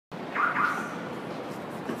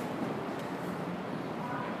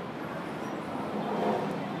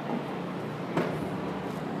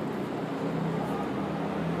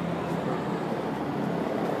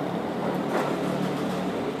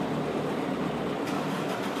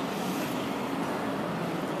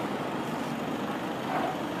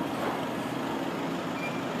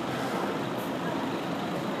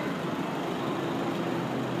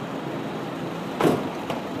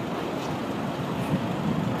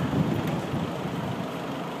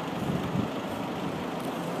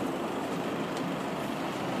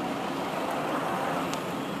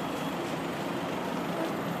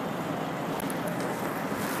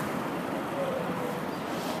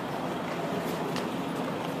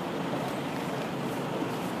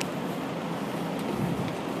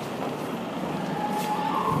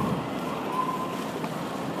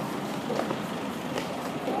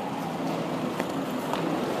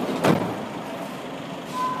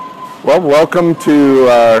Well, welcome to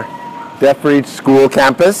our Deaf Reach School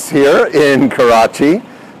campus here in Karachi.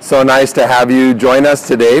 So nice to have you join us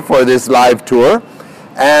today for this live tour.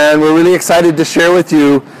 And we're really excited to share with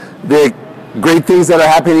you the great things that are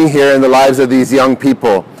happening here in the lives of these young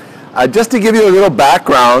people. Just to give you a little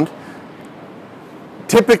background,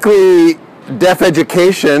 typically deaf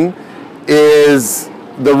education is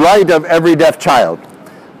the right of every deaf child.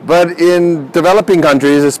 But in developing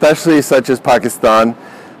countries, especially such as Pakistan,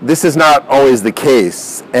 this is not always the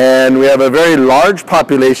case. And we have a very large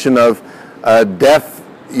population of deaf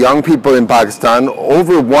young people in Pakistan,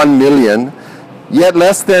 over 1 million, yet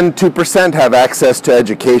less than 2% have access to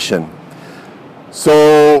education.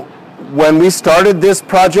 So when we started this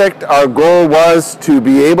project, our goal was to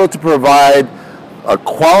be able to provide a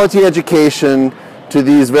quality education to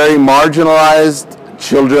these very marginalized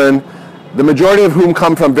children, the majority of whom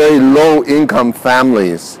come from very low income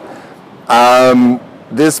families.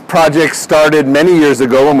 This project started many years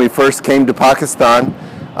ago when we first came to Pakistan,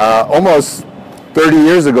 almost 30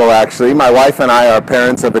 years ago actually. My wife and I are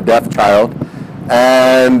parents of a deaf child,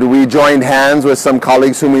 and we joined hands with some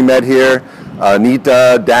colleagues whom we met here,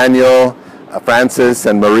 Nita, Daniel, Francis,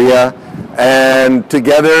 and Maria, and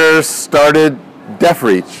together started Deaf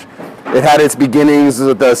Reach. It had its beginnings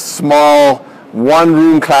with a small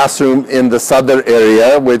one-room classroom in the southern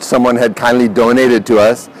area, which someone had kindly donated to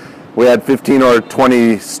us. We had 15 or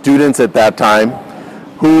 20 students at that time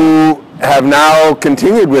who have now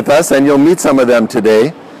continued with us, and you'll meet some of them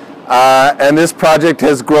today. And this project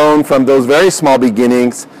has grown from those very small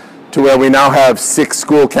beginnings to where we now have 6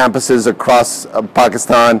 school campuses across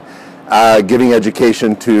Pakistan, giving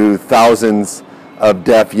education to thousands of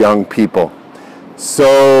deaf young people.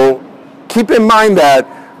 So keep in mind that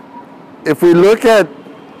if we look at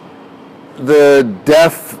the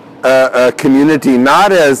deaf community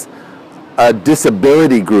not as a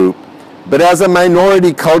disability group, but as a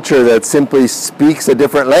minority culture that simply speaks a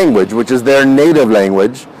different language, which is their native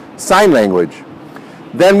language, sign language,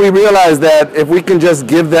 then we realize that if we can just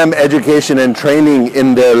give them education and training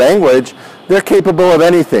in their language, they're capable of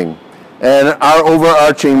anything. And our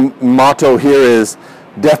overarching motto here is,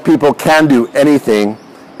 deaf people can do anything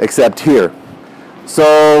except hear.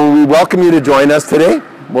 So we welcome you to join us today.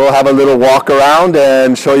 We'll have a little walk around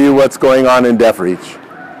and show you what's going on in Deaf Reach.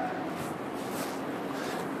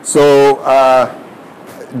 So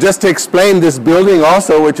just to explain, this building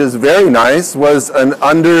also, which is very nice, was an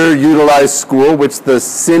underutilized school which the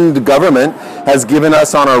Sindh government has given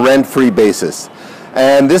us on a rent-free basis.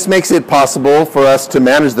 And this makes it possible for us to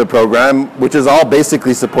manage the program, which is all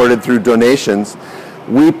basically supported through donations.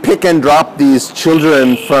 We pick and drop these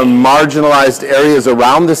children from marginalized areas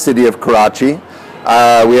around the city of Karachi.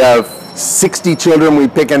 We have 60 children we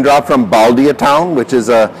pick and drop from Baldia town, which is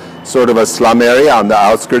a sort of a slum area on the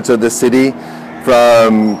outskirts of the city,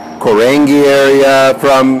 from Korangi area,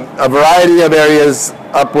 from a variety of areas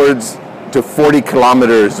upwards to 40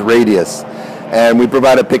 kilometers radius. And we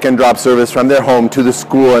provide a pick and drop service from their home to the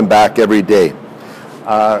school and back every day.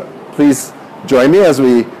 Please join me as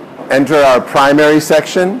we enter our primary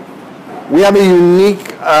section. We have a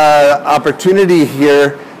unique opportunity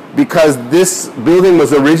here because this building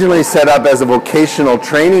was originally set up as a vocational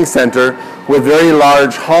training center with very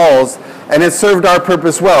large halls, and it served our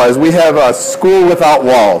purpose well, as we have a school without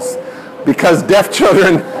walls, because deaf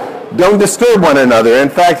children don't disturb one another. In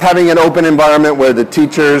fact, having an open environment where the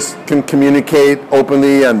teachers can communicate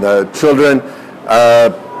openly and the children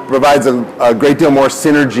provides a great deal more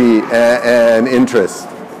synergy and interest.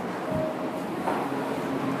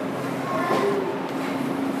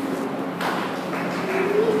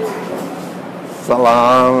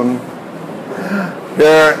 Salam.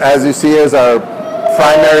 Here, as you see, is our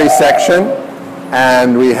primary section,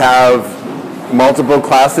 and we have multiple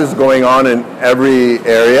classes going on in every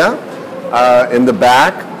area. In the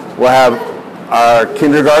back, we'll have our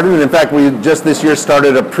kindergarten. In fact, we just this year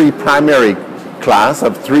started a pre-primary class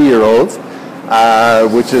of 3-year-olds,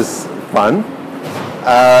 which is fun.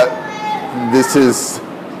 This is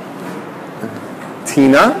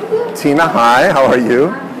Tina. Tina, hi, how are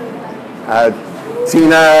you?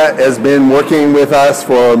 Tina has been working with us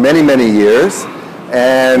for many, many years,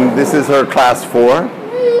 and this is her class 4.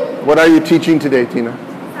 What are you teaching today, Tina?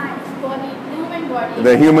 Science, body, human body.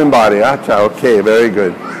 The human body. Acha, okay, very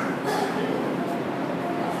good.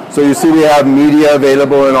 So you see we have media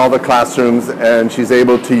available in all the classrooms, and she's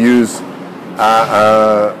able to use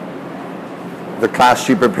the class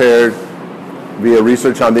she prepared via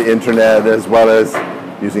research on the internet, as well as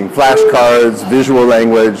using flashcards, visual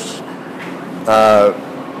language.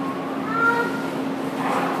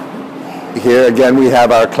 Here again we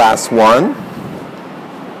have our class 1.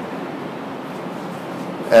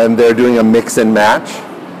 and they're doing a mix and match.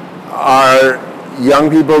 Our young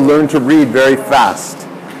people learn to read very fast,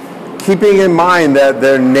 keeping in mind that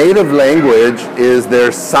their native language is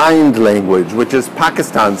their signed language, which is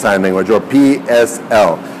Pakistan Sign Language, or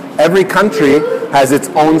PSL. Every country has its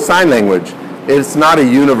own sign language. It's not a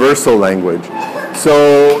universal language.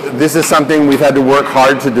 So this is something we've had to work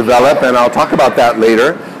hard to develop, and I'll talk about that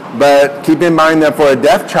later. But keep in mind that for a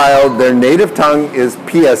deaf child, their native tongue is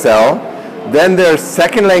PSL. Then their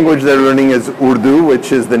second language they're learning is Urdu,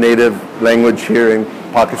 which is the native language here in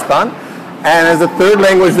Pakistan. And as a third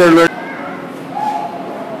language they're learning